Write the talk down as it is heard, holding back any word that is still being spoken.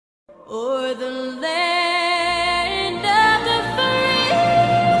o'er the land of the free,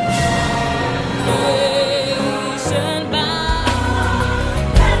 nation bound,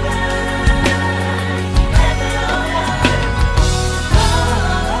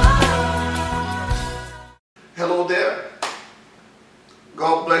 Hello there.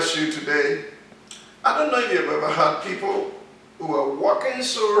 God bless you today. I don't know if you've ever had people who are working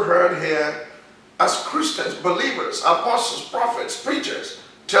so hard here as Christians, believers, apostles, prophets, preachers,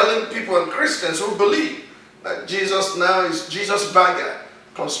 telling people and Christians who believe that Jesus now is Jesus bagger,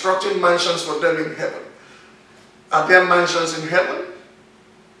 constructing mansions for them in heaven. Are there mansions in heaven?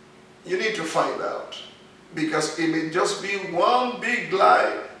 You need to find out, because it may just be one big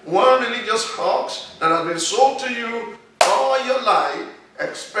lie, one religious hoax that has been sold to you all your life,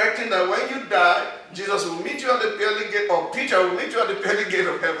 expecting that when you die, Jesus will meet you at the pearly gate, or Peter will meet you at the pearly gate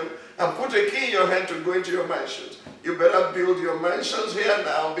of heaven and put a key in your hand to go into your mansions. You better build your mansions here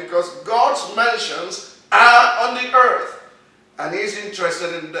now, because God's mansions are on the earth and He's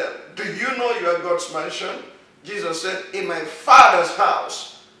interested in them. Do you know you are God's mansion? Jesus said, in my Father's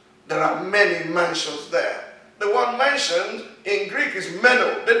house there are many mansions there. The word mentioned in Greek is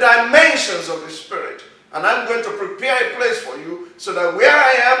meno, the dimensions of the Spirit. And I'm going to prepare a place for you so that where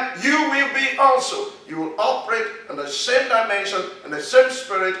I am, you will be also. You will operate in the same dimension, in the same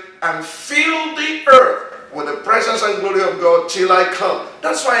Spirit, and fill the earth with the presence and glory of God till I come.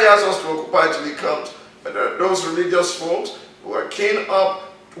 That's why He has us to occupy till He comes. But there are those religious folks who are keen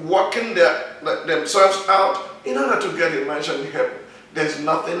up working themselves out in order to get a mansion in heaven. There's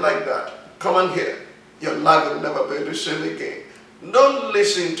nothing like that. Come on here. Your life will never be the same again. Don't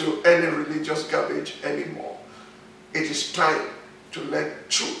listen to any religious garbage anymore. It is time to let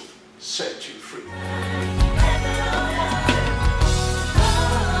truth set you free.